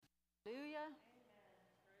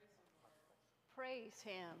Praise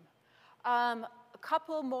Him. A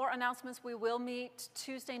couple more announcements. We will meet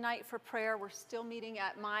Tuesday night for prayer. We're still meeting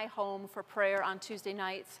at my home for prayer on Tuesday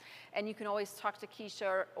nights. And you can always talk to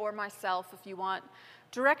Keisha or myself if you want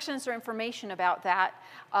directions or information about that.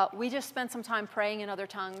 We just spend some time praying in other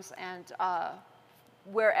tongues and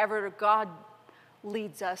wherever God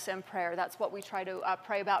leads us in prayer. That's what we try to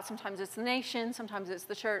pray about. Sometimes it's the nation, sometimes it's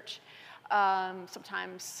the church,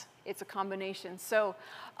 sometimes it's a combination. So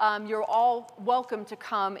you're all welcome to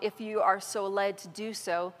come if you are so led to do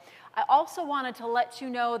so. I also wanted to let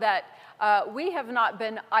you know that we have not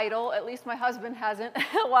been idle, at least my husband hasn't,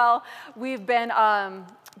 while we've been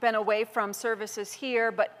away from services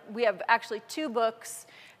here, but we have actually 2 books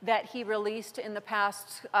that he released in the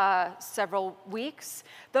past several weeks.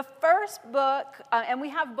 The first book, and we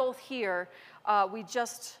have both here, we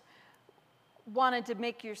just wanted to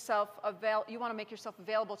make yourself you want to make yourself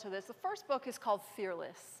available to this. The first book is called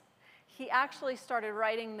Fearless. He actually started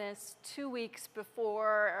writing this 2 weeks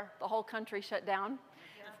before the whole country shut down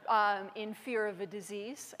in fear of a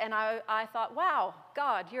disease. And I thought, wow,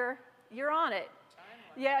 God, you're on it.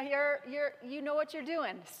 Yeah, you know what you're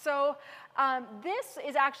doing. So this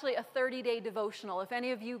is actually a 30-day devotional. If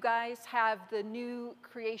any of you guys have the new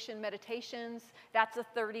creation meditations, that's a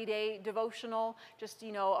 30-day devotional, just,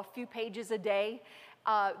 a few pages a day.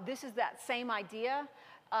 This is that same idea.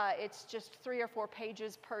 It's just 3 or 4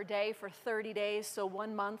 pages per day for 30 days, so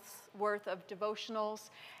 1 month's worth of devotionals.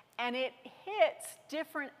 And it hits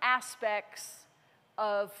different aspects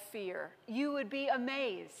of fear. You would be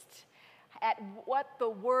amazed at what the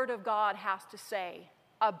Word of God has to say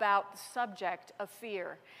about the subject of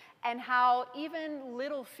fear and how even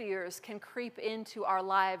little fears can creep into our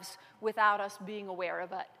lives without us being aware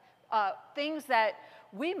of it. Things that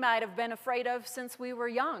we might have been afraid of since we were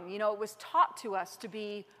young. It was taught to us to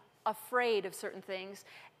be afraid of certain things.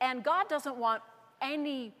 And God doesn't want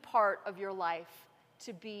any part of your life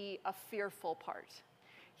to be a fearful part.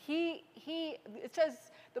 It says,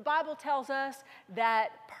 the Bible tells us that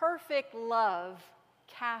perfect love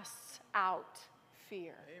casts out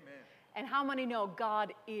fear. Amen. And how many know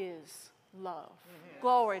God is love? Mm-hmm.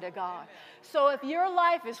 Glory to God. Amen. So if your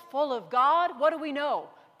life is full of God, what do we know?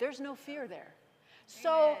 There's no fear there.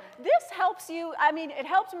 So this helps you, it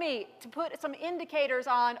helped me to put some indicators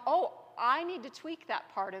on, I need to tweak that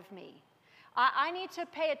part of me. I need to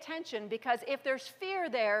pay attention because if there's fear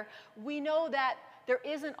there, we know that there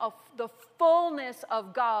isn't the fullness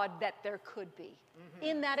of God that there could be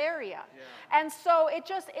in that area. Yeah. And so it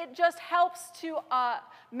just helps to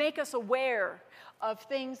make us aware of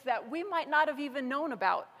things that we might not have even known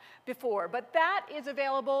about before. But that is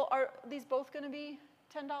available. Are these both going to be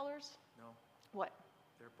 $10? No. What?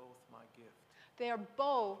 They're both my gift. They are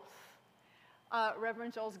both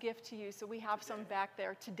Reverend Joel's gift to you. So we have some back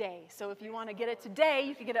there today. So if you want to get it today,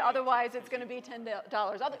 you can get it. Otherwise, it's going to be $10.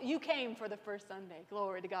 You came for the first Sunday.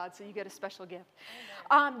 Glory to God. So you get a special gift.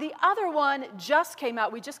 The other one just came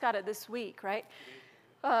out. We just got it this week, right?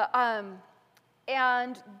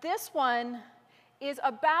 And this one is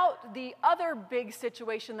about the other big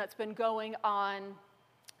situation that's been going on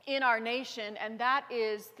in our nation, and that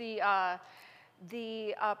is the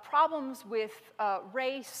problems with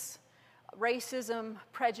racism,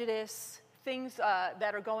 prejudice, things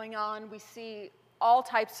that are going on. We see all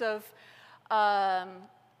types of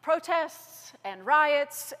protests and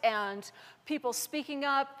riots and people speaking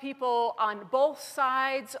up, people on both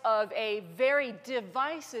sides of a very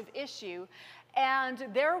divisive issue. And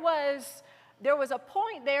there was a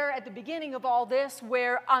point there at the beginning of all this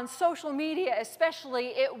where on social media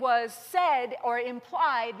especially it was said or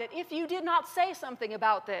implied that if you did not say something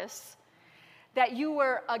about this, that you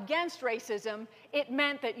were against racism, it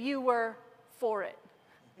meant that you were for it,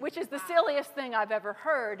 which is the silliest thing I've ever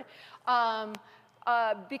heard,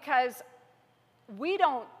 because we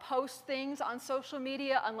don't post things on social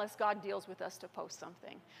media unless God deals with us to post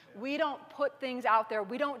something. We don't put things out there.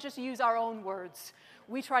 We don't just use our own words.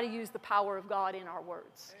 We try to use the power of God in our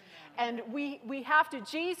words. Amen. And we have to,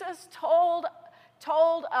 Jesus told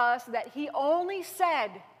us that he only said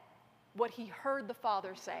what he heard the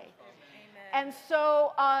Father say. And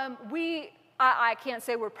so I can't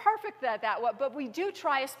say we're perfect at that, but we do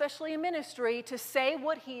try, especially in ministry, to say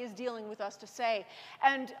what he is dealing with us to say.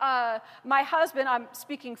 And my husband, I'm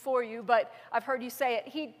speaking for you, but I've heard you say it.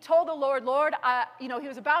 He told the Lord, he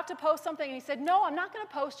was about to post something, and he said, no, I'm not going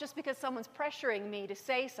to post just because someone's pressuring me to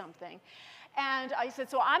say something. And I said,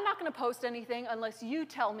 so I'm not going to post anything unless you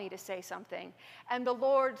tell me to say something. And the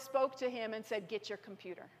Lord spoke to him and said, get your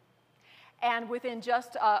computer. And within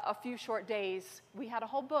just a few short days, we had a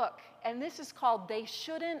whole book. And this is called They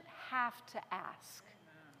Shouldn't Have to Ask.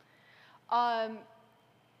 Um,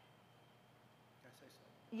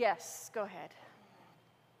 yes, go ahead.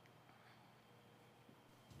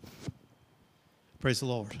 Praise the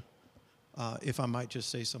Lord. If I might just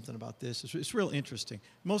say something about this, it's real interesting.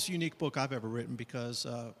 Most unique book I've ever written because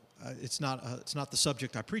it's not the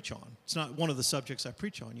subject I preach on. It's not one of the subjects I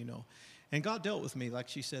preach on, you know. And God dealt with me, like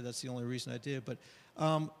she said. That's the only reason I did. But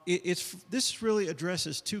this really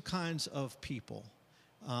addresses two kinds of people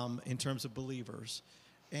in terms of believers,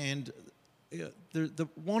 and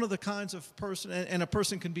one of the kinds of person, and a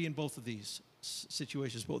person can be in both of these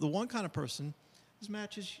situations. But the one kind of person, this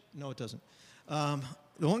matches. No, it doesn't.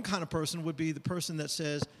 The one kind of person would be the person that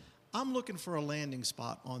says, I'm looking for a landing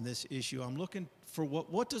spot on this issue. I'm looking for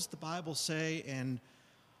what does the Bible say? And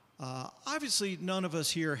obviously none of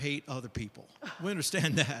us here hate other people. We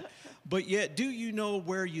understand that. But yet, do you know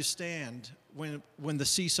where you stand when the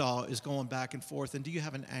seesaw is going back and forth? And do you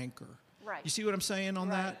have an anchor? Right. You see what I'm saying on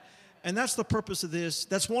Right. that? And that's the purpose of this.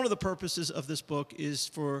 That's one of the purposes of this book, is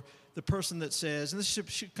for the person that says, and this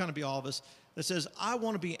should kind of be all of us, that says, I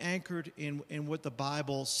want to be anchored in what the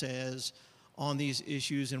Bible says on these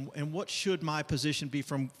issues, and what should my position be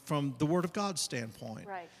from the Word of God's standpoint.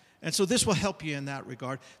 Right. And so this will help you in that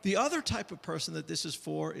regard. The other type of person that this is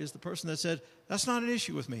for is the person that said, that's not an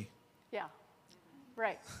issue with me. Yeah.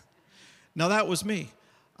 Right. Now, that was me.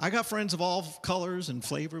 I got friends of all colors and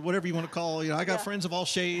flavor, whatever you want to call. You know, I got friends of all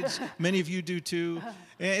shades. Many of you do too.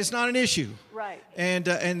 And it's not an issue. Right. And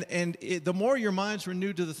the more your mind's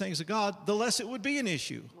renewed to the things of God, the less it would be an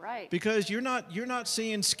issue. Right. Because you're not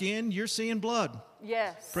seeing skin, you're seeing blood.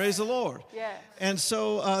 Yes. Praise the Lord. Yes. And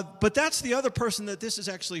so, but that's the other person that this is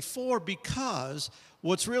actually for, because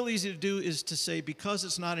what's real easy to do is to say, because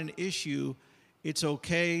it's not an issue, it's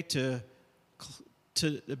okay to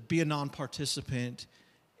be a non-participant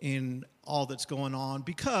in all that's going on,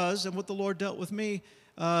 because, and what the Lord dealt with me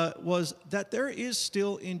was that there is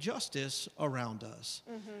still injustice around us.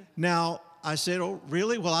 Mm-hmm. Now, I said, oh,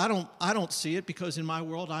 really? Well, I don't see it, because in my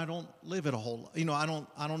world, I don't live it a whole lot. You know, I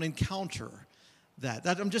don't encounter that.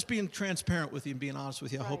 I'm just being transparent with you and being honest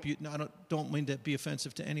with you. I hope you, I don't mean to be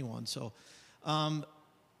offensive to anyone. So,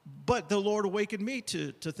 but the Lord awakened me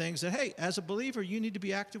to things that, hey, as a believer, you need to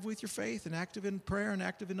be active with your faith and active in prayer and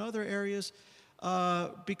active in other areas,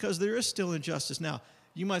 because there is still injustice. Now,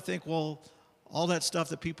 you might think, well, all that stuff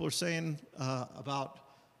that people are saying about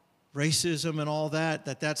racism and all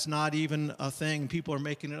that's not even a thing. People are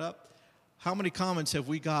making it up. How many comments have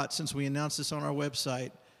we got since we announced this on our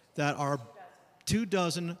website that are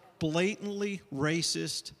 24 blatantly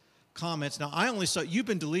racist comments? Now, I only saw, you've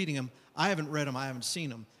been deleting them. I haven't read them. I haven't seen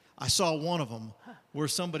them. I saw one of them where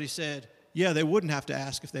somebody said, yeah, they wouldn't have to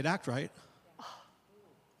ask if they'd act right.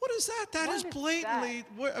 What is that? That is blatantly,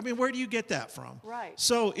 where do you get that from? Right.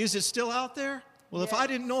 So is it still out there? Well, if I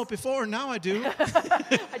didn't know it before, now I do.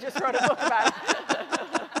 I just wrote a book about it.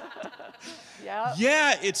 Yeah.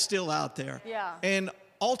 Yeah, it's still out there. Yeah. And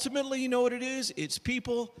ultimately, you know what it is? It's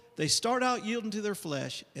people, they start out yielding to their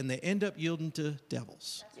flesh, and they end up yielding to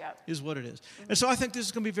devils, is what it is. Mm-hmm. And so I think this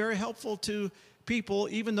is going to be very helpful to people,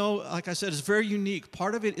 even though, like I said, it's very unique.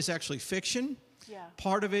 Part of it is actually fiction. Yeah.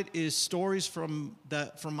 Part of it is stories from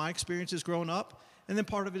my experiences growing up, and then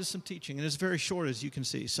part of it is some teaching, and it's very short, as you can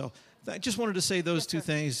see. So I just wanted to say those two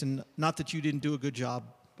things, and not that you didn't do a good job,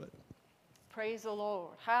 but praise the Lord.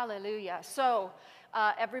 Hallelujah. So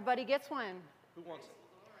everybody gets one. Who wants it?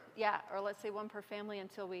 Yeah, or let's say one per family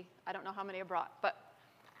until I don't know how many are brought, but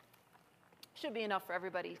should be enough for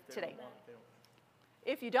everybody today.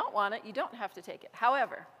 If you don't want it, you don't have to take it.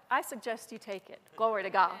 However, I suggest you take it. Glory to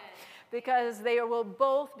God. Because they will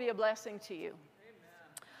both be a blessing to you.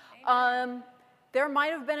 Amen. There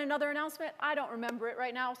might have been another announcement. I don't remember it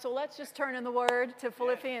right now. So let's just turn in the Word to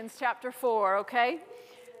Philippians chapter 4, okay?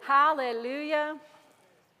 Hallelujah.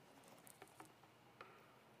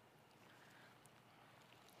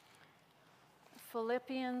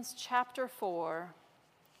 Philippians chapter 4.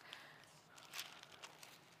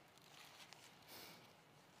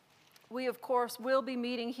 We, of course, will be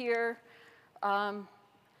meeting here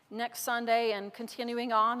next Sunday and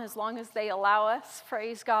continuing on as long as they allow us.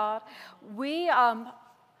 Praise God. We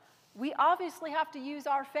obviously have to use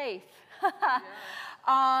our faith.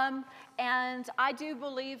 And I do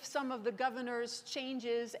believe some of the governor's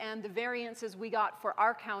changes and the variances we got for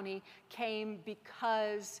our county came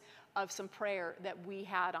because of some prayer that we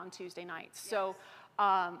had on Tuesday nights. So,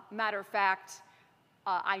 matter of fact,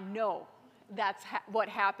 I know that's what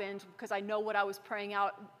happened, because I know what I was praying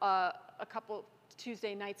out a couple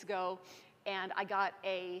Tuesday nights ago, and I got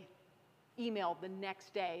email the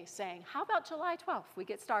next day saying, how about July 12th? We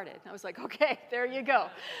get started. And I was like, okay, there you go.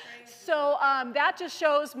 So that just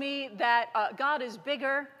shows me that God is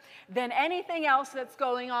bigger than anything else that's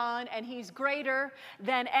going on, and he's greater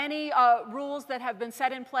than any rules that have been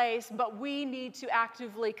set in place, but we need to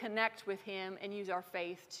actively connect with him and use our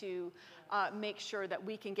faith to make sure that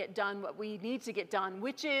we can get done what we need to get done,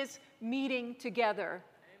 which is meeting together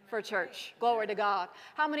for church. Glory to God.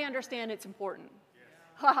 How many understand it's important?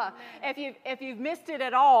 If you've missed it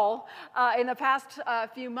at all in the past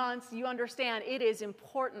few months, you understand it is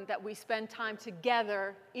important that we spend time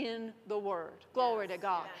together in the Word. Glory to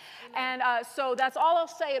God. And so that's all I'll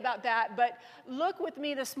say about that. But look with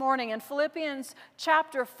me this morning in Philippians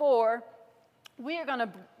chapter 4. We are going to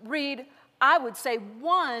read, I would say,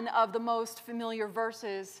 one of the most familiar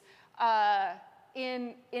verses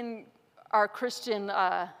in our Christian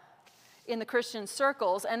in the Christian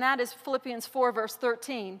circles, and that is Philippians 4, verse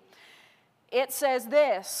 13. It says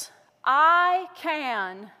this, I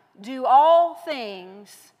can do all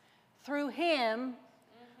things through him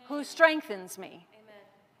who strengthens me.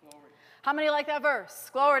 Amen. How many like that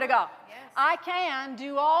verse? Glory to God. Yes. I can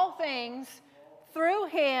do all things through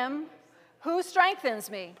him who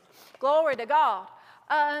strengthens me. Glory to God.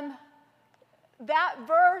 That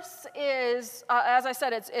verse is, as I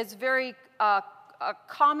said, it's very a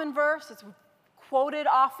common verse. It's quoted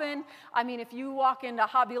often. I mean, if you walk into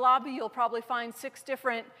Hobby Lobby, you'll probably find 6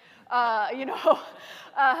 different,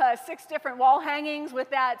 6 different wall hangings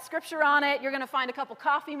with that scripture on it. You're going to find a couple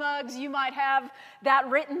coffee mugs. You might have that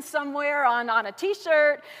written somewhere on a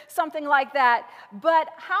T-shirt, something like that. But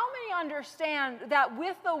how many understand that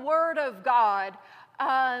with the Word of God,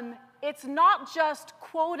 it's not just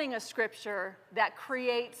quoting a scripture that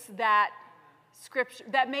creates that scripture,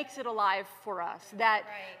 that makes it alive for us, that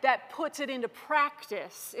puts it into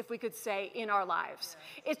practice, if we could say, in our lives.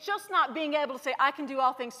 It's just not being able to say, I can do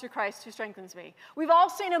all things through Christ who strengthens me. We've all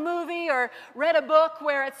seen a movie or read a book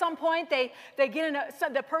where at some point the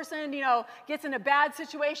person, gets in a bad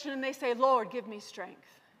situation and they say, Lord, give me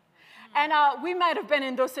strength. And we might have been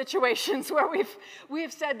in those situations where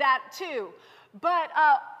we've said that too. But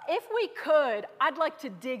if we could, I'd like to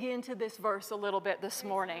dig into this verse a little bit this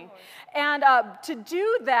morning. And to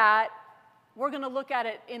do that, we're going to look at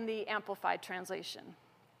it in the Amplified Translation.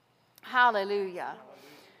 Hallelujah.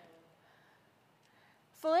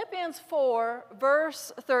 Philippians 4,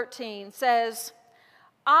 verse 13 says,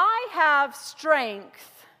 I have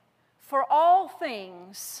strength for all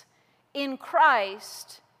things in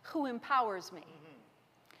Christ who empowers me.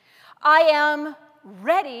 I am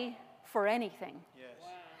ready for anything,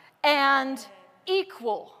 and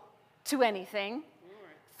equal to anything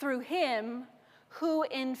through him who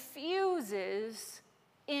infuses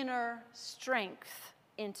inner strength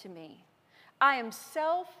into me. I am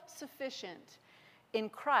self-sufficient in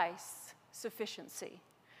Christ's sufficiency.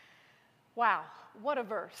 Wow, what a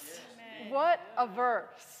verse. Yes. What a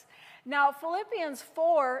verse. Now, Philippians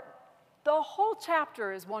 4, the whole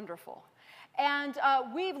chapter is wonderful. And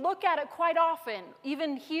we look at it quite often,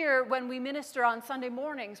 even here when we minister on Sunday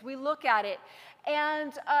mornings, we look at it.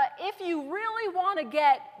 And if you really want to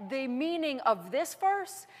get the meaning of this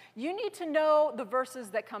verse, you need to know the verses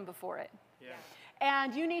that come before it. Yeah.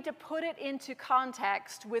 And you need to put it into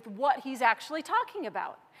context with what he's actually talking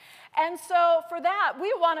about. And so for that,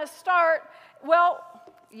 we want to start,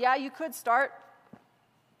 you could start.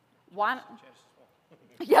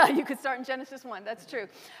 Yeah, you could start in Genesis 1. That's true.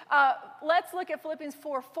 Let's look at Philippians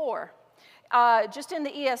 4:4, just in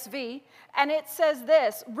the ESV. And it says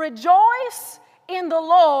this, rejoice in the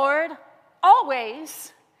Lord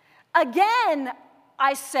always. Again,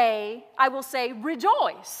 I will say,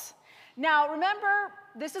 rejoice. Now, remember,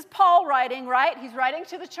 this is Paul writing, right? He's writing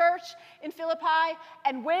to the church in Philippi.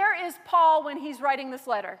 And where is Paul when he's writing this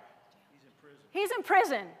letter? He's in prison. He's in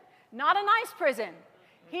prison. Not a nice prison.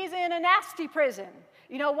 He's in a nasty prison.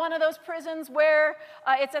 One of those prisons where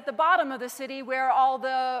it's at the bottom of the city where all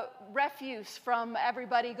the refuse from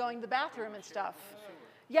everybody going to the bathroom and stuff.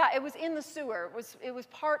 Yeah, it was in the sewer. It was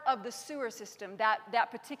part of the sewer system,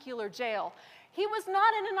 that particular jail. He was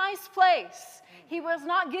not in a nice place. He was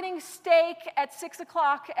not getting steak at 6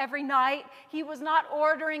 o'clock every night. He was not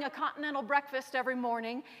ordering a continental breakfast every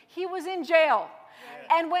morning. He was in jail.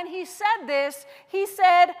 And when he said this, he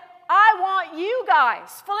said, I want you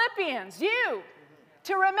guys, Philippians, you,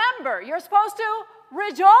 to remember, you're supposed to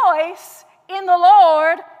rejoice in the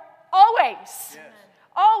Lord always. Yes.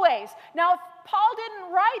 Always. Now, Paul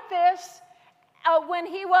didn't write this when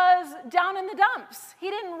he was down in the dumps. He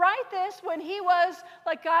didn't write this when he was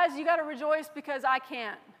like, guys, you got to rejoice because I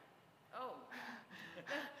can't. Oh.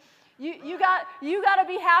 You got to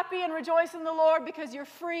be happy and rejoice in the Lord because you're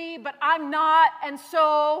free, but I'm not, and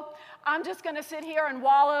so I'm just going to sit here and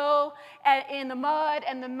wallow in the mud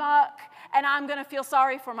and the muck, and I'm going to feel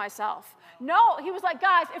sorry for myself. No, he was like,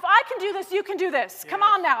 guys, if I can do this, you can do this. Come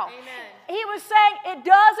on now. Amen. He was saying it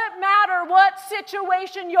doesn't matter what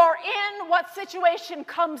situation you're in, what situation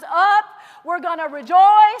comes up, we're going to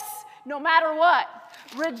rejoice no matter what.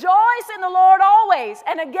 Rejoice in the Lord always.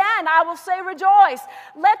 And again, I will say rejoice.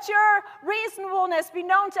 Let your reasonableness be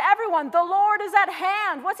known to everyone. The Lord is at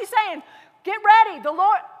hand. What's he saying? Get ready.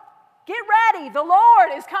 Get ready. The Lord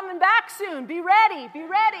is coming back soon. Be ready. Be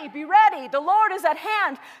ready. Be ready. The Lord is at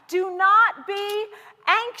hand. Do not be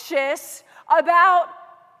anxious about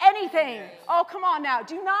anything. Oh, come on now.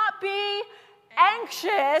 Do not be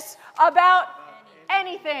anxious about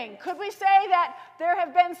anything. Could we say that there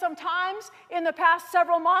have been some times in the past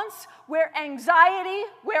several months where anxiety,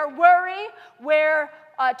 where worry, where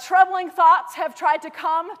troubling thoughts have tried to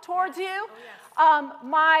come towards you?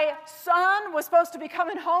 My son was supposed to be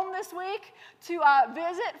coming home this week to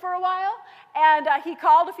visit for a while, and he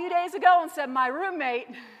called a few days ago and said, my roommate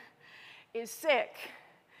is sick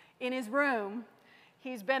in his room.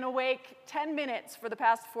 He's been awake 10 minutes for the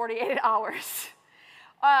past 48 hours.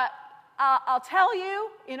 I'll tell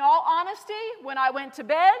you, in all honesty, when I went to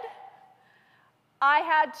bed, I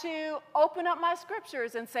had to open up my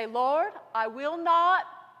scriptures and say, Lord, I will not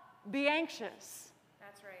be anxious.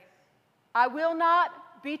 That's right. I will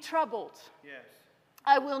not be troubled. Yes.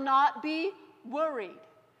 I will not be worried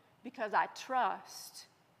because I trust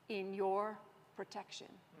in your protection.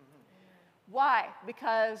 Mm-hmm. Why?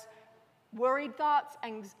 Because worried thoughts,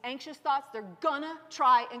 anxious thoughts, they're gonna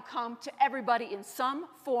try and come to everybody in some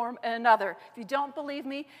form and another. If you don't believe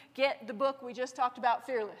me, get the book we just talked about,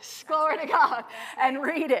 Fearless. Glory to God. And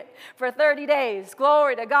read it for 30 days.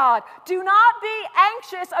 Glory to God. Do not be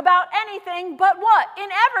anxious about anything, but what? In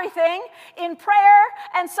everything, in prayer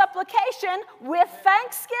and supplication, with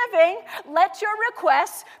thanksgiving, let your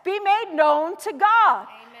requests be made known to God.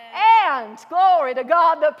 Amen. And, glory to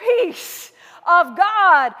God, the peace of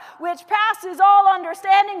God, which passes all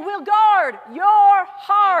understanding, will guard your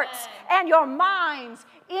hearts and your minds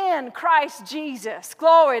in Christ Jesus.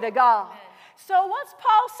 Glory to God. Amen. So what's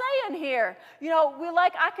Paul saying here? You know, we're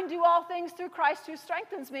like, I can do all things through Christ who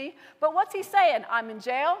strengthens me. But what's he saying? I'm in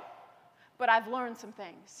jail, but I've learned some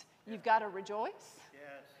things. You've got to rejoice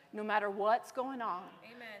no matter what's going on.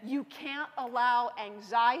 Amen. You can't allow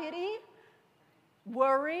anxiety,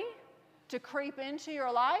 worry to creep into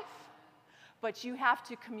your life. But you have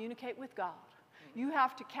to communicate with God. You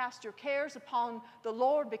have to cast your cares upon the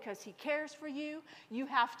Lord because he cares for you. You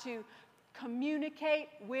have to communicate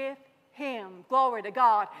with him. Glory to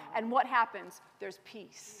God. And what happens? There's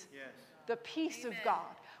peace. Yes. The peace of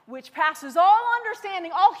God, which passes all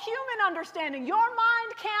understanding, all human understanding. Your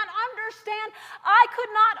mind can't understand. I could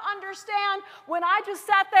not understand when I just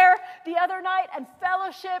sat there the other night and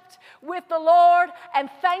fellowshipped with the Lord and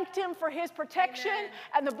thanked him for his protection. Amen.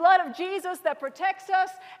 And the blood of Jesus that protects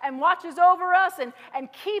us and watches over us and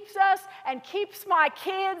keeps us and keeps my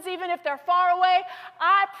kids even if they're far away.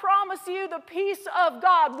 I promise you the peace of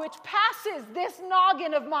God, which passes this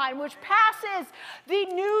noggin of mine, which passes the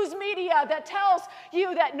news media that tells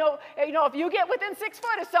you that no, you know, if you get within 6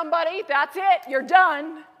 foot of somebody, that's it, you're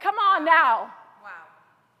done. Come on now. Wow.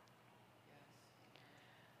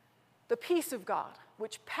 The peace of God,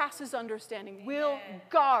 which passes understanding, will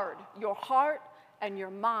guard your heart and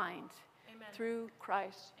your mind through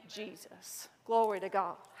Christ Jesus. Glory to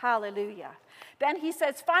God. Hallelujah. Then he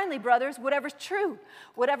says, finally, brothers, whatever's true,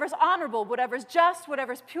 whatever's honorable, whatever's just,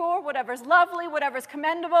 whatever's pure, whatever's lovely, whatever's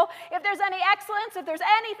commendable, if there's any excellence, if there's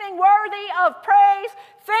anything worthy of praise,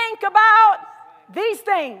 think about these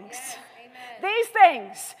things. These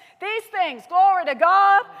things. These things. Glory to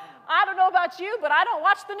God. I don't know about you, but I don't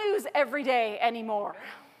watch the news every day anymore.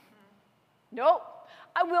 Nope.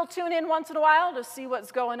 I will tune in once in a while to see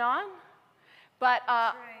what's going on, but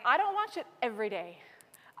I don't watch it every day.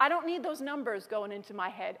 I don't need those numbers going into my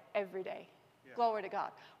head every day. Yeah. Glory to God.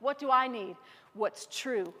 What do I need? What's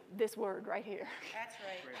true? This word right here. That's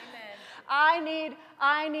right. Amen.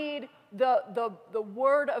 I need the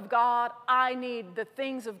word of God. I need the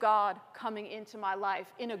things of God coming into my life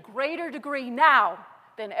in a greater degree now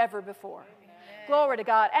than ever before. Amen. Glory to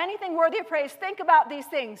God. Anything worthy of praise, think about these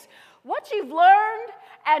things. What you've learned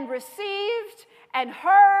and received and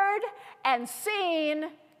heard and seen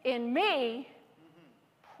in me,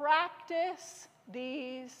 practice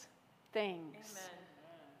these things. Amen.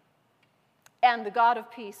 And the God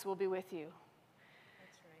of peace will be with you.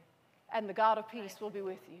 That's right. And the God of peace will be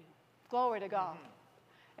with you. Glory to God.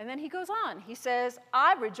 And then he goes on. He says,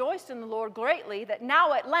 I rejoiced in the Lord greatly that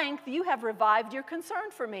now at length you have revived your concern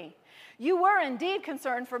for me. You were indeed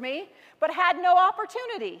concerned for me, but had no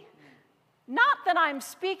opportunity. Not that I'm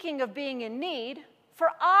speaking of being in need, for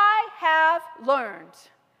I have learned.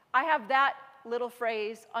 I have that little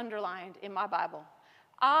phrase underlined in my Bible.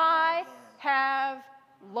 I have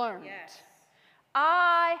learned. Yes.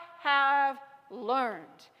 I have learned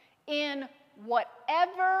in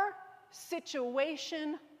whatever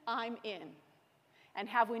situation I'm in. And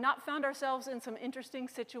have we not found ourselves in some interesting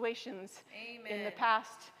situations in the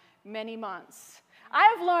past many months?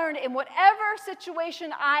 I have learned in whatever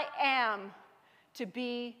situation I am to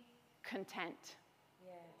be content.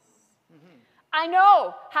 I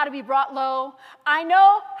know how to be brought low. I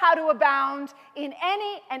know how to abound in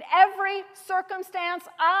any and every circumstance.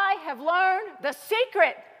 I have learned the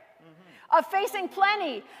secret of facing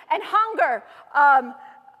plenty and hunger,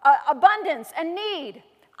 abundance and need.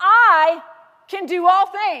 I can do all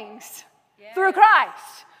things through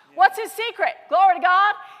Christ. What's his secret? Glory to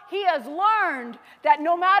God. He has learned that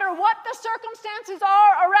no matter what the circumstances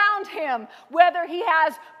are around him, whether he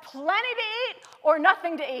has plenty to eat or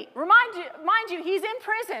nothing to eat. Mind you, he's in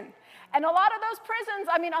prison. And a lot of those prisons,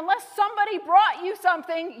 I mean, unless somebody brought you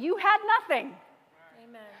something, you had nothing.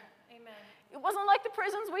 Amen. Amen. It wasn't like the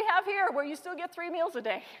prisons we have here where you still get 3 meals a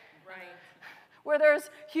day. Right. Where there's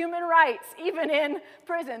human rights, even in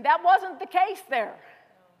prison. That wasn't the case there.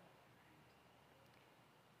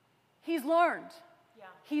 He's learned. Yeah.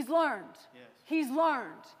 He's learned. Yes. He's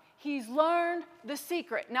learned. He's learned the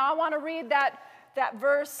secret. Now I want to read that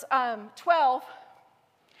verse 12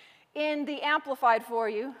 in the Amplified for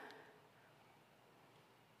you.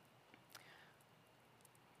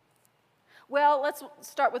 Well, let's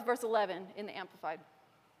start with verse 11 in the Amplified.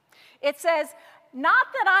 It says, not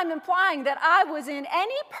that I'm implying that I was in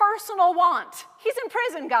any personal want. He's in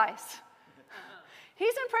prison, guys.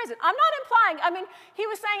 He's in prison. I'm not implying, I mean, he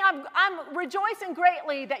was saying, I'm rejoicing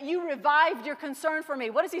greatly that you revived your concern for me.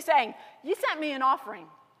 What is he saying? You sent me an offering.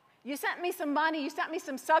 You sent me some money. You sent me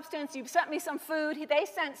some substance. You sent me some food. They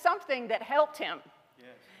sent something that helped him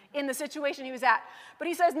in the situation he was at. But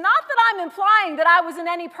he says, not that I'm implying that I was in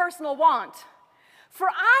any personal want, for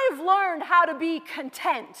I've learned how to be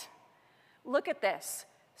content. Look at this.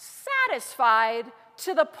 Satisfied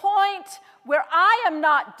to the point where I am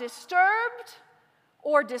not disturbed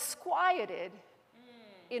or disquieted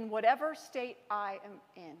in whatever state I am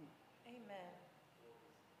in. Amen.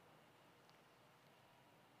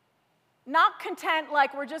 Not content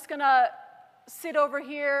like we're just going to sit over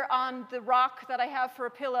here on the rock that I have for a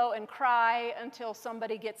pillow and cry until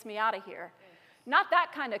somebody gets me out of here. Not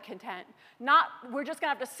that kind of content. Not we're just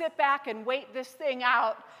going to have to sit back and wait this thing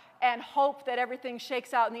out and hope that everything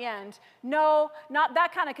shakes out in the end. No, not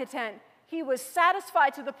that kind of content. He was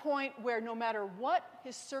satisfied to the point where no matter what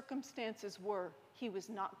his circumstances were, he was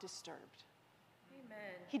not disturbed. Amen.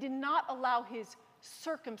 He did not allow his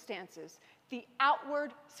circumstances, the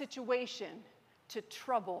outward situation, to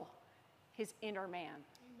trouble his inner man.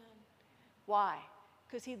 Amen. Why?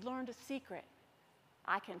 Because he'd learned a secret.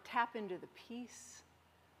 I can tap into the peace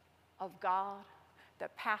of God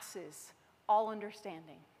that passes all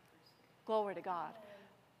understanding. Glory to God.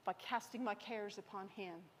 By casting my cares upon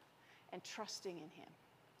him and trusting in him.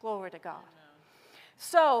 Glory to God.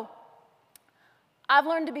 So, I've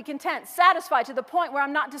learned to be content, satisfied to the point where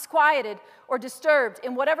I'm not disquieted or disturbed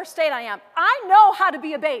in whatever state I am. I know how to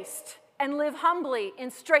be abased and live humbly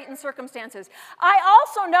in straitened circumstances. I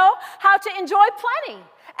also know how to enjoy plenty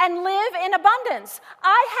and live in abundance.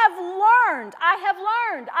 I have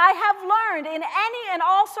learned in any and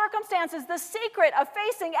all circumstances the secret of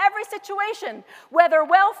facing every situation, whether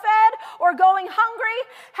well-fed or going hungry,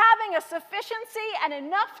 having a sufficiency and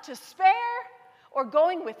enough to spare, or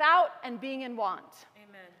going without and being in want.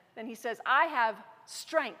 Amen. Then he says, I have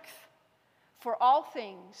strength for all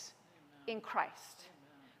things in Christ,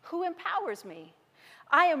 who empowers me.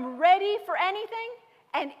 I am ready for anything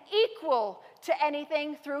and equal to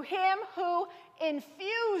anything through him who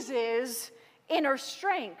infuses inner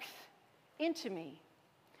strength into me.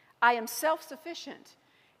 I am self-sufficient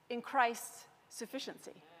in Christ's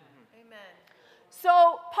sufficiency. Amen.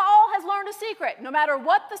 So Paul has learned a secret. No matter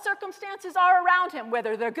what the circumstances are around him,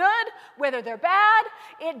 whether they're good, whether they're bad,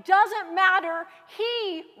 it doesn't matter.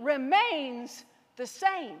 He remains the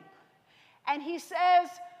same. And he says,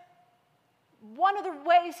 one of the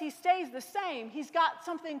ways he stays the same, he's got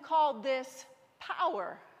something called this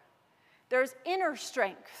power. There's inner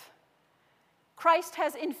strength. Christ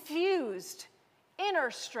has infused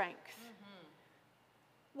inner strength.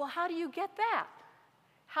 Mm-hmm. Well, how do you get that?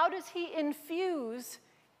 How does he infuse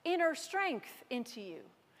inner strength into you?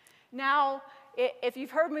 Now, if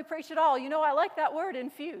you've heard me preach at all, you know I like that word,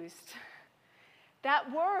 infused.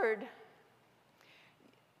 That word,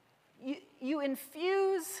 you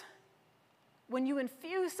infuse, when you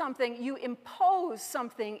infuse something, you impose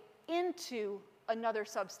something into another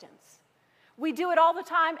substance. We do it all the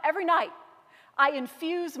time, every night. I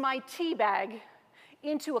infuse my tea bag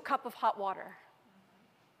into a cup of hot water.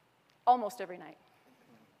 Almost every night.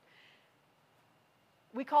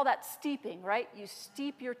 We call that steeping, right? You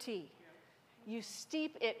steep your tea. You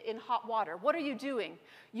steep it in hot water. What are you doing?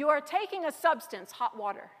 You are taking a substance, hot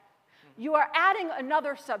water. You are adding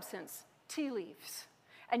another substance, tea leaves.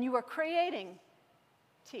 And you are creating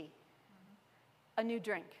tea, a new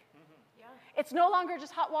drink. Yeah. It's no longer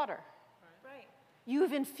just hot water. Right.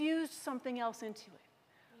 You've infused something else into it.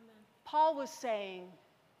 Amen. Paul was saying,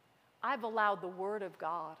 I've allowed the Word of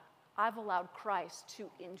God, I've allowed Christ to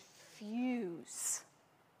infuse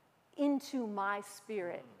into my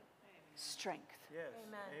spirit strength. Yes.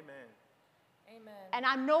 Amen. Amen. Amen. And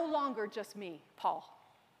I'm no longer just me, Paul.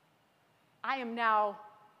 I am now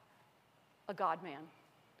a God-man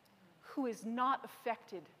who is not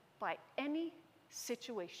affected by any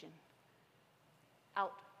situation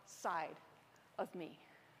outside of me.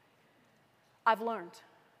 I've learned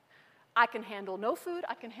I can handle no food,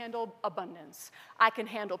 I can handle abundance. I can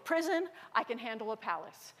handle prison, I can handle a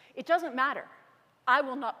palace. It doesn't matter. I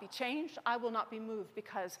will not be changed, I will not be moved,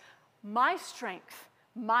 because my strength,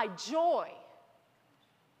 my joy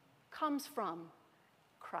comes from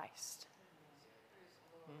Christ.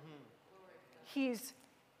 He's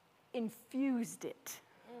infused it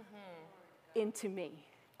into me.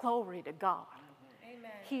 Glory to God.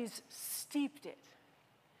 Amen. He's steeped it.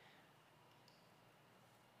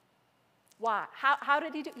 Why? How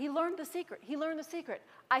did he do? He learned the secret. He learned the secret.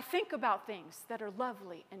 I think about things that are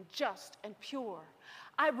lovely and just and pure.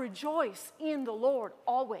 I rejoice in the Lord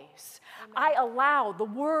always. Amen. I allow the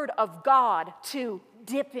Word of God to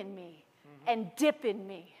dip in me and dip in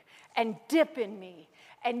me and dip in me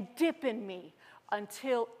and dip in me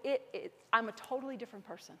until I'm a totally different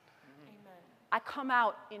person. Amen. I come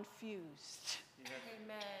out infused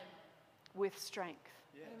Amen. with strength.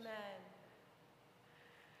 Amen.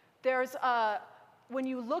 There's when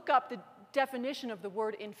you look up the definition of the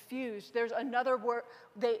word infused, there's another word,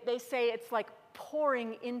 they say it's like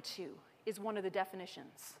pouring into is one of the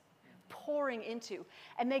definitions. Pouring into.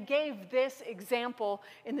 And they gave this example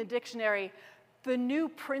in the dictionary: the new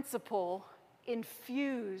principal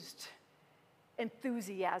infused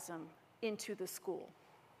enthusiasm into the school.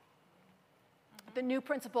 The new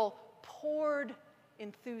principal poured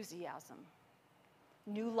enthusiasm,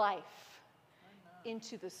 new life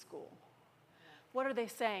into the school. What are they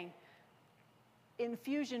saying?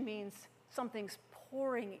 Infusion means something's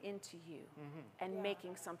pouring into you and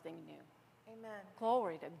making something new. Amen.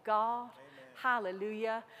 Glory to God.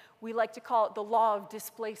 Hallelujah. We like to call it the law of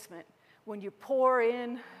displacement. When you pour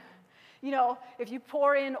in, if you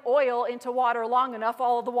pour in oil into water long enough,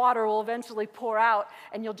 all of the water will eventually pour out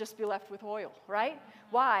and you'll just be left with oil, right?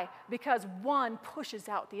 Why? Because one pushes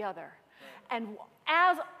out the other. And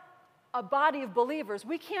as a body of believers,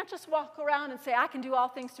 we can't just walk around and say, I can do all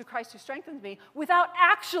things through Christ who strengthens me, without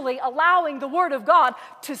actually allowing the Word of God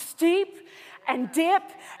to steep and dip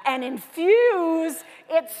and infuse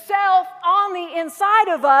itself on the inside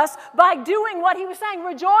of us by doing what he was saying.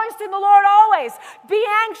 Rejoice in the Lord always. Be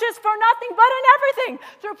anxious for nothing, but in everything.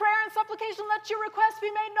 Through prayer and supplication, let your requests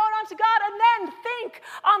be made known unto God, and then think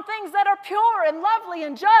on things that are pure and lovely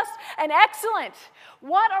and just and excellent.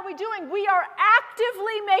 What are we doing? We are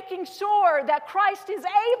actively making sure that Christ is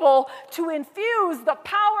able to infuse the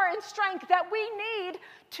power and strength that we need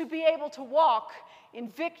to be able to walk in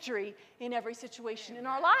victory in every situation in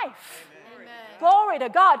our life. Amen. Glory to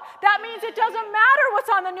God. That means it doesn't matter what's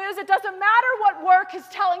on the news. It doesn't matter what work is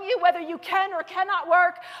telling you, whether you can or cannot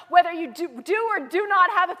work, whether you do or do not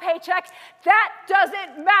have a paycheck. That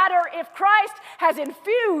doesn't matter. If Christ has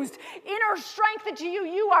infused inner strength into you,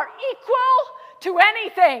 you are equal to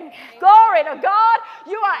anything. Glory to God.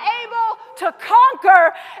 You are able to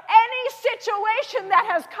conquer any situation that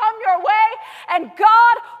has come your way, and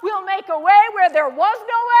God will make a way where there was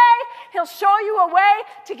no way. He'll show you a way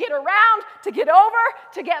to get around, to get over,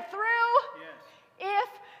 to get through. If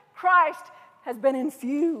Christ has been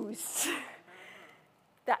infused,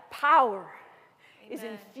 that power is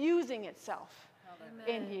infusing itself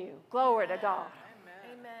in you. Glory to God.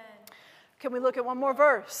 Amen. Can we look at one more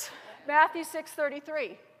verse? Matthew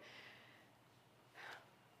 6:33.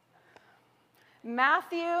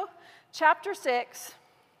 Matthew chapter 6.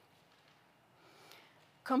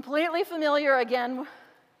 Completely familiar again.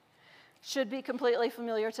 Should be completely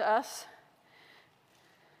familiar to us.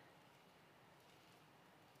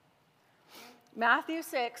 Matthew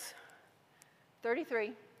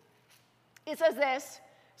 6:33. It says this,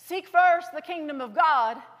 seek first the kingdom of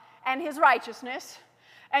God and his righteousness,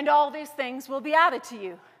 and all these things will be added to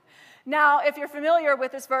you. Now, if you're familiar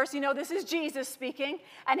with this verse, you know this is Jesus speaking,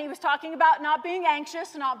 and he was talking about not being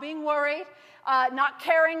anxious, not being worried, not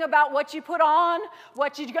caring about what you put on,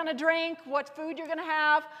 what you're going to drink, what food you're going to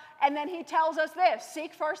have. And then he tells us this,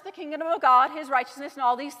 seek first the kingdom of God, his righteousness, and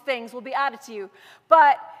all these things will be added to you.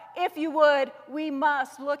 But if you would, we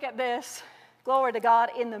must look at this, glory to God,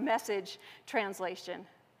 in the Message translation.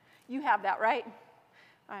 You have that, right?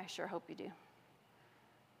 I sure hope you do.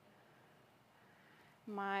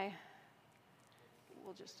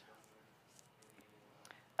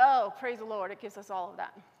 Oh, praise the Lord, it gives us all of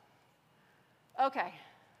that. Okay.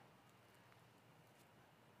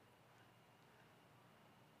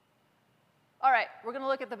 All right, we're going to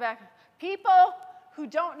look at the back. People who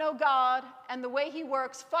don't know God and the way he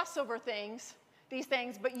works fuss over these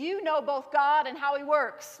things, but you know both God and how he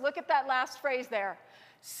works. Look at that last phrase there.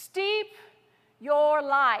 Steep your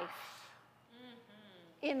life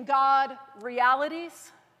in God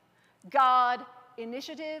realities, God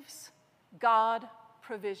initiatives, God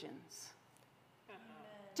provisions.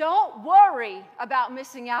 Don't worry about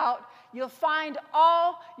missing out. You'll find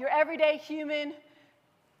all your everyday human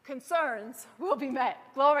concerns will be met.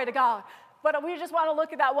 Glory to God. But we just want to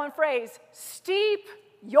look at that one phrase. Steep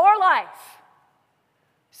your life.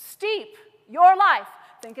 Steep your life.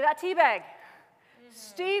 Think of that tea bag.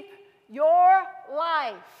 Steep your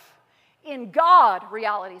life in God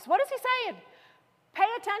realities. What is he saying? Pay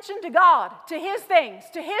attention to God, to his things,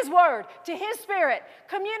 to his word, to his spirit.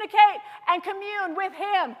 Communicate and commune with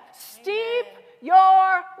him. Steep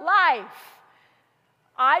your life.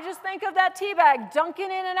 I just think of that tea bag dunking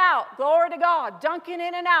in and out. Glory to God. Dunking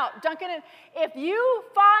in and out. Dunking in. If you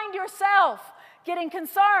find yourself getting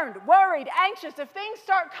concerned, worried, anxious, if things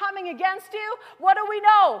start coming against you, what do we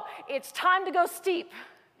know? It's time to go steep.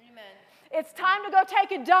 Amen. It's time to go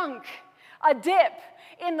take a dunk, a dip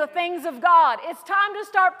in the things of God. It's time to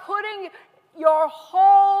start putting your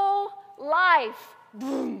whole life,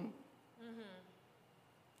 boom,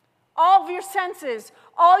 all of your senses,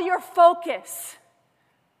 all your focus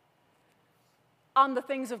on the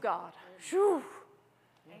things of God.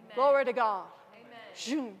 Glory to God.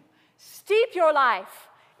 Amen. Steep your life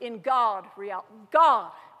in God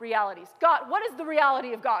realities. God, what is the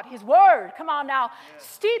reality of God? His word. Come on now. Yeah.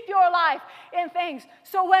 Steep your life in things.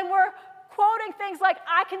 So when we're quoting things like,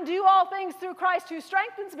 I can do all things through Christ who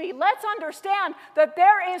strengthens me, let's understand that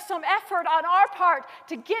there is some effort on our part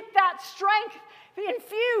to get that strength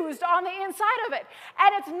infused on the inside of it.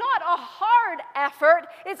 And it's not a hard effort.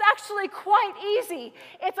 It's actually quite easy.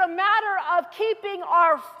 It's a matter of keeping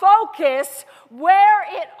our focus where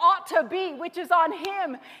it ought to be, which is on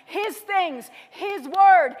him, his things, his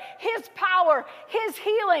word, his power, his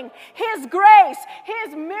healing, his grace,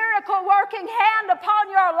 his miracle working hand upon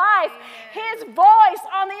your life, his voice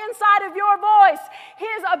on the inside of your voice,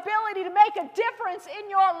 his ability to make a difference in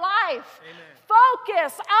your life. Amen.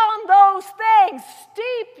 Focus on those things.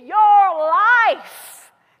 Steep your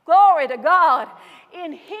life, glory to God,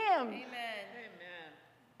 in him. Amen.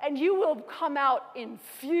 And you will come out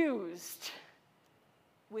infused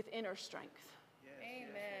with inner strength.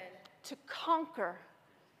 Amen. To conquer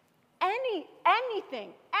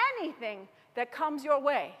anything that comes your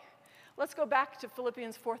way. Let's go back to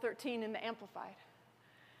Philippians 4:13 in the Amplified.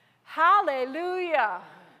 Hallelujah.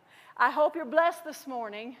 I hope you're blessed this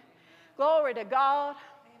morning. Glory to God.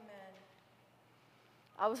 Amen.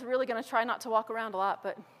 I was really going to try not to walk around a lot,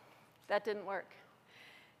 but that didn't work.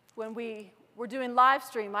 When we were doing live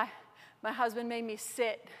stream, my husband made me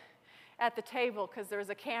sit at the table because there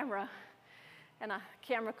was a camera, and a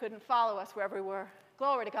camera couldn't follow us wherever we were.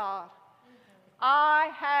 Glory to God.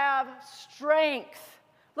 I have strength.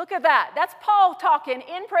 Look at that. That's Paul talking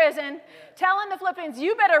in prison, telling the Philippians,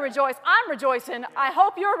 you better rejoice. I'm rejoicing. I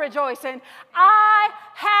hope you're rejoicing. I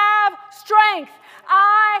have strength.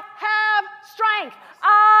 I have strength.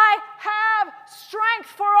 I have strength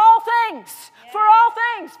for all things. For all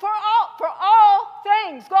things. For all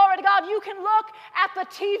things. Glory to God. You can look at the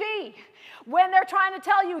TV when they're trying to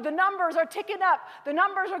tell you the numbers are ticking up, the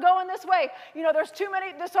numbers are going this way. You know, there's so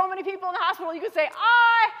many people in the hospital. You can say,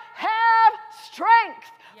 I have strength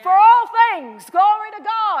for all things. Glory to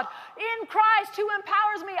God. In Christ who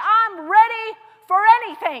empowers me, I'm ready for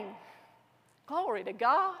anything. Glory to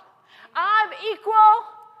God. I'm equal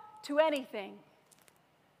to anything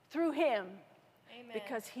through him. Amen.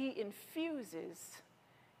 Because he infuses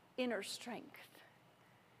inner strength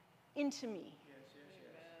into me.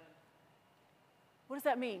 What does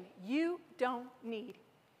that mean? You don't need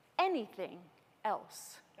anything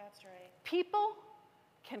else. That's right. People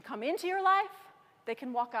can come into your life, they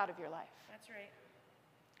can walk out of your life. That's right.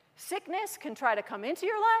 Sickness can try to come into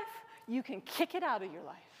your life, you can kick it out of your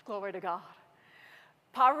life. Glory to God.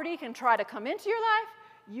 Poverty can try to come into your life,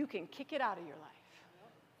 you can kick it out of your life.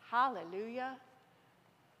 Hallelujah.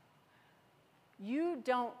 You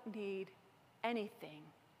don't need anything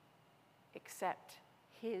except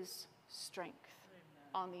His strength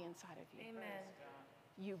on the inside of you. Amen.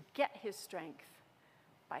 You get His strength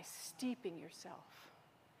by steeping yourself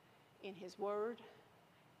in His Word,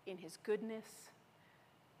 in His goodness.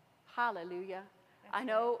 Hallelujah. I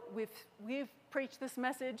know we've preached this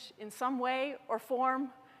message in some way or form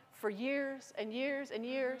for years and years and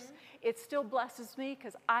years. It still blesses me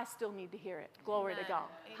because I still need to hear it. Glory to God.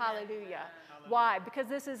 Amen. Hallelujah. Why? Because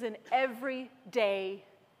this is an everyday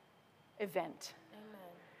event. Amen.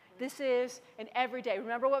 This is an everyday.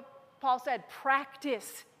 Remember what Paul said?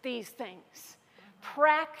 Practice these things.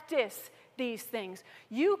 Practice these things.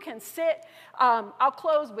 You can sit. I'll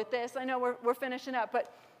close with this. I know we're finishing up,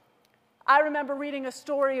 but I remember reading a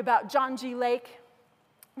story about John G. Lake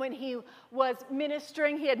when he was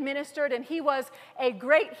ministering. He had ministered, and he was a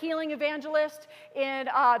great healing evangelist in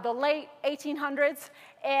the late 1800s.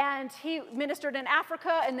 And he ministered in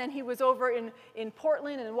Africa, and then he was over in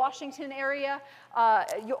Portland and Washington area,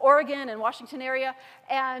 Oregon and Washington area.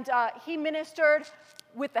 And he ministered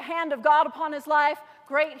with the hand of God upon his life,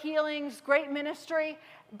 great healings, great ministry.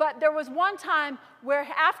 But there was one time where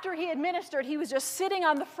after he had ministered, he was just sitting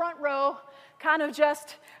on the front row, kind of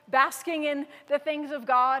just basking in the things of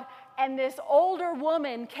God. And this older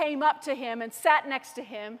woman came up to him and sat next to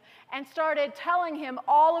him and started telling him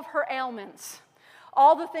all of her ailments,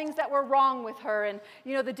 all the things that were wrong with her, and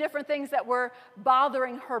the different things that were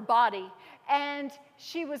bothering her body. And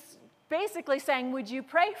she was basically saying, "Would you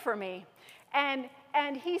pray for me?" And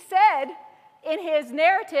he said, in his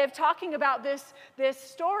narrative, talking about this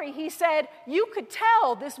story, he said, you could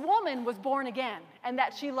tell this woman was born again and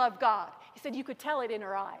that she loved God. He said you could tell it in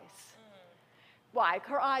her eyes. Why?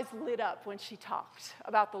 Her eyes lit up when she talked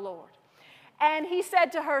about the Lord. And he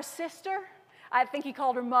said to her, "Sister," I think he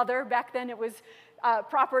called her mother. Back then it was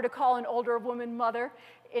proper to call an older woman mother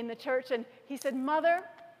in the church. And he said, "Mother,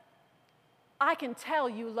 I can tell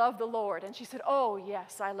you love the Lord." And she said, "Oh,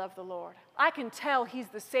 yes, I love the Lord. I can tell He's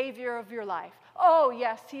the Savior of your life. Oh,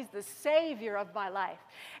 yes, He's the Savior of my life."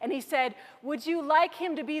 And he said, "Would you like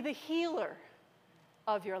Him to be the healer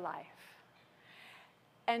of your life?"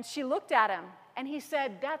 And she looked at him, and he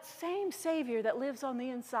said, "That same Savior that lives on the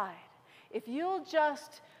inside, if you'll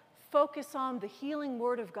just focus on the healing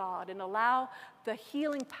Word of God and allow the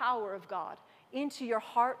healing power of God into your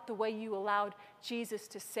heart the way you allowed Jesus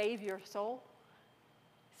to save your soul,"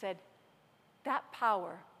 said, "that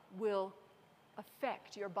power will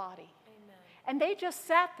affect your body." Amen. And they just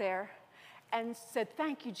sat there and said,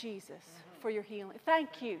 "Thank you, Jesus, for your healing.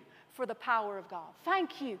 Thank you for the power of God.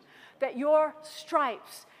 Thank you that your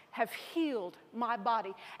stripes have healed my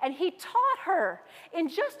body." And he taught her in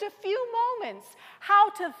just a few moments how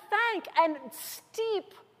to thank and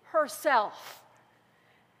steep herself.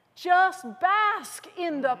 Just bask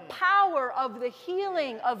in the power of the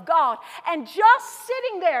healing of God. And just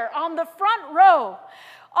sitting there on the front row,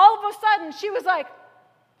 all of a sudden she was like,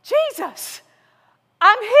 "Jesus,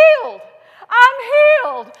 I'm healed. I'm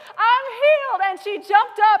healed. I'm healed." And she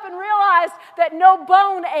jumped up and realized that no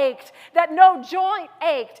bone ached, that no joint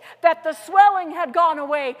ached, that the swelling had gone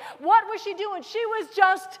away. What was she doing? She was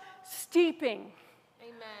just steeping,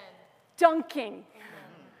 Amen. dunking,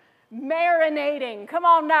 marinating, come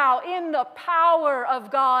on now, in the power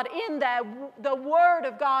of God, in the Word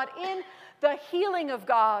of God, in the healing of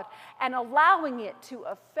God, and allowing it to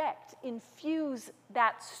infuse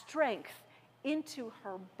that strength into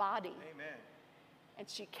her body. Amen. And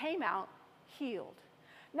she came out healed.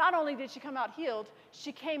 Not only did she come out healed,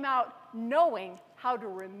 she came out knowing how to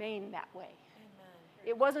remain that way. Amen.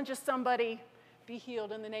 It wasn't just somebody, "Be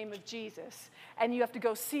healed in the name of Jesus," and you have to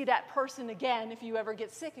go see that person again if you ever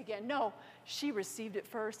get sick again. No, she received it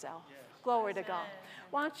for herself. Yes. Glory to God.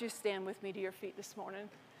 Why don't you stand with me to your feet this morning?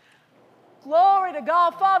 Glory to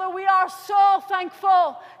God. Father, we are so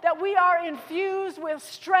thankful that we are infused with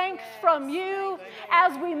strength from you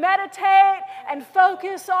as we meditate and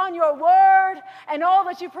focus on your word and all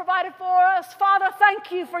that you provided for us. Father,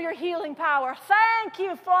 thank you for your healing power. Thank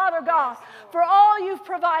you, Father God, for all you've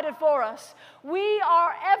provided for us. We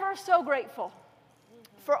are ever so grateful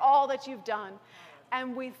for all that you've done.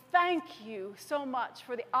 And we thank you so much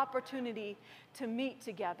for the opportunity to meet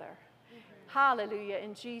together. Hallelujah,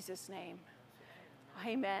 in Jesus' name.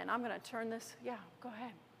 Amen. I'm going to turn this. Yeah, go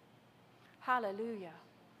ahead. Hallelujah.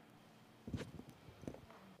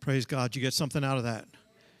 Praise God. You get something out of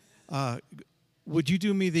that. Would you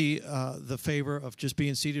do me the favor of just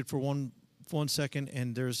being seated for one second?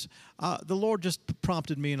 And there's the Lord just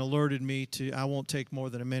prompted me and alerted me to. I won't take more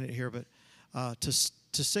than a minute here, but to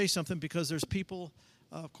say something, because there's people,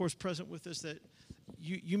 of course, present with us that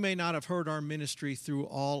you may not have heard our ministry through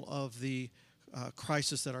all of the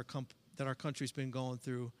crisis that our country's been going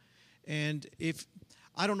through, and if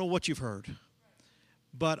I don't know what you've heard,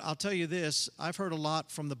 but I'll tell you this: I've heard a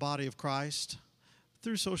lot from the body of Christ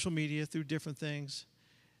through social media, through different things.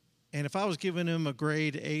 And if I was giving them a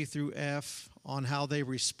grade A through F on how they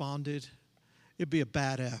responded, it'd be a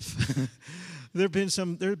bad F. There have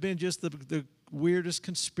been just the weirdest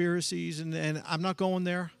conspiracies, and I'm not going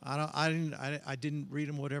there. I didn't read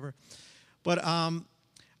them, whatever. But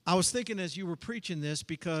I was thinking as you were preaching this,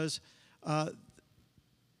 because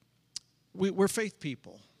we're faith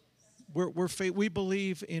people. We're faith. We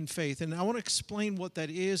believe in faith, and I want to explain what that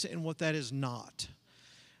is and what that is not.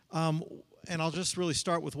 And I'll just really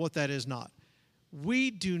start with what that is not.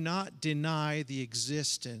 We do not deny the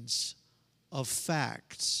existence of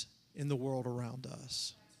facts in the world around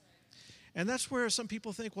us. And that's where some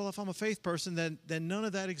people think, well, if I'm a faith person, then none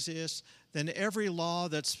of that exists. Then every law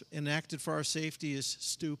that's enacted for our safety is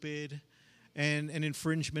stupid and an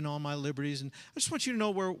infringement on my liberties. And I just want you to know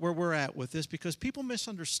where we're at with this, because people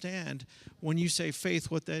misunderstand when you say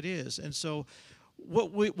faith what that is. And so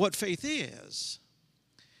what faith is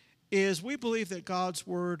we believe that God's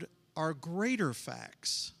word are greater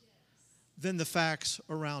facts than the facts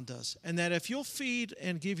around us. And that if you'll feed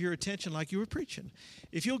and give your attention, like you were preaching,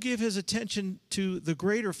 if you'll give his attention to the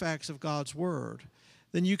greater facts of God's word,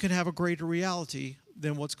 then you can have a greater reality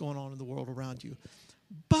than what's going on in the world around you.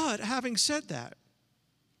 But having said that,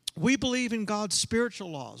 we believe in God's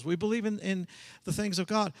spiritual laws. We believe in the things of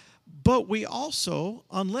God. But we also,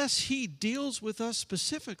 unless he deals with us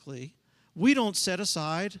specifically, we don't set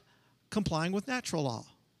aside complying with natural law.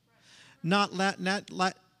 Not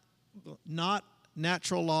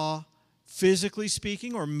natural law physically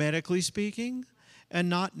speaking or medically speaking, and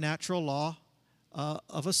not natural law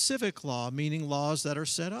of a civic law, meaning laws that are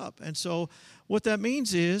set up. And so what that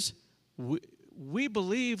means is we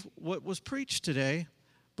believe what was preached today,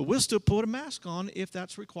 but we'll still put a mask on if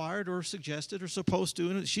that's required or suggested or supposed to.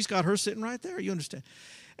 And she's got her sitting right there, you understand.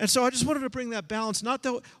 And so I just wanted to bring that balance. Not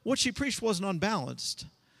that what she preached wasn't unbalanced,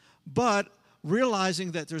 but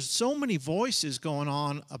realizing that there's so many voices going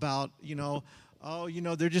on about,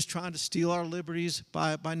 they're just trying to steal our liberties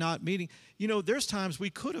by not meeting. There's times we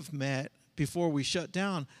could have met before we shut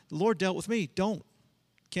down. The Lord dealt with me. Don't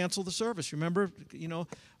cancel the service. Remember,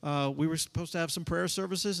 we were supposed to have some prayer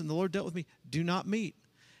services, and the Lord dealt with me. Do not meet.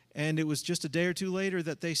 And it was just a day or two later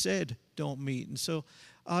that they said, don't meet. And so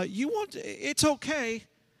it's okay,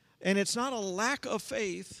 and it's not a lack of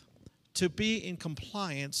faith to be in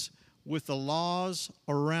compliance with the laws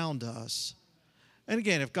around us. And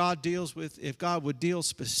again, if God would deal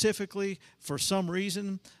specifically for some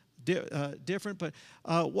reason different, but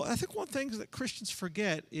I think one thing that Christians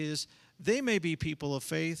forget is they may be people of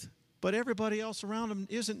faith, but everybody else around them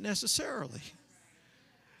isn't necessarily.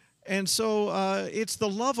 And so it's the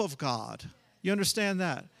love of God. You understand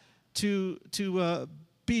that? To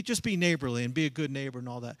be neighborly and be a good neighbor and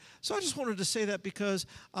all that. So I just wanted to say that because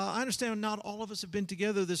I understand not all of us have been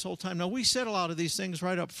together this whole time. Now, we said a lot of these things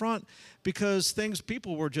right up front because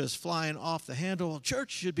people were just flying off the handle. Well,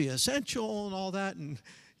 church should be essential and all that, and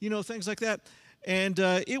things like that. And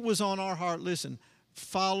it was on our heart. Listen,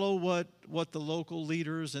 follow what the local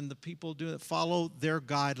leaders and the people do. Follow their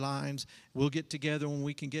guidelines. We'll get together when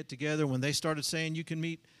we can get together. When they started saying you can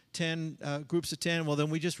meet 10 groups of 10, well, then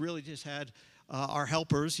we just had our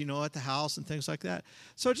helpers, at the house and things like that.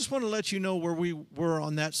 So I just want to let you know where we were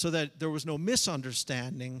on that so that there was no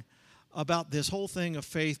misunderstanding about this whole thing of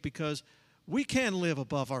faith, because we can live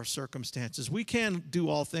above our circumstances. We can do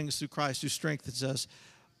all things through Christ who strengthens us,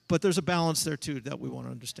 but there's a balance there too that we want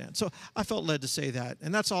to understand. So I felt led to say that,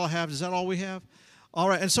 and that's all I have. Is that all we have? All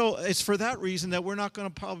right, and so it's for that reason that we're not going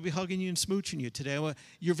to probably be hugging you and smooching you today.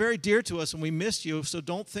 You're very dear to us, and we missed you, so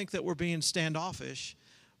don't think that we're being standoffish.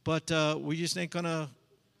 But we just ain't going to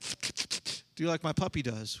do like my puppy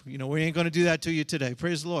does. We ain't going to do that to you today.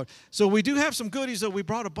 Praise the Lord. So we do have some goodies, though. We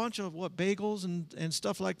brought a bunch of, bagels and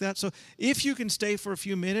stuff like that. So if you can stay for a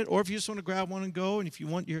few minutes, or if you just want to grab one and go, and if you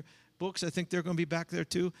want your books, I think they're going to be back there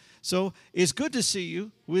too. So it's good to see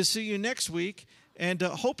you. We'll see you next week. And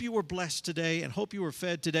hope you were blessed today and hope you were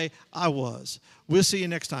fed today. I was. We'll see you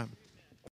next time.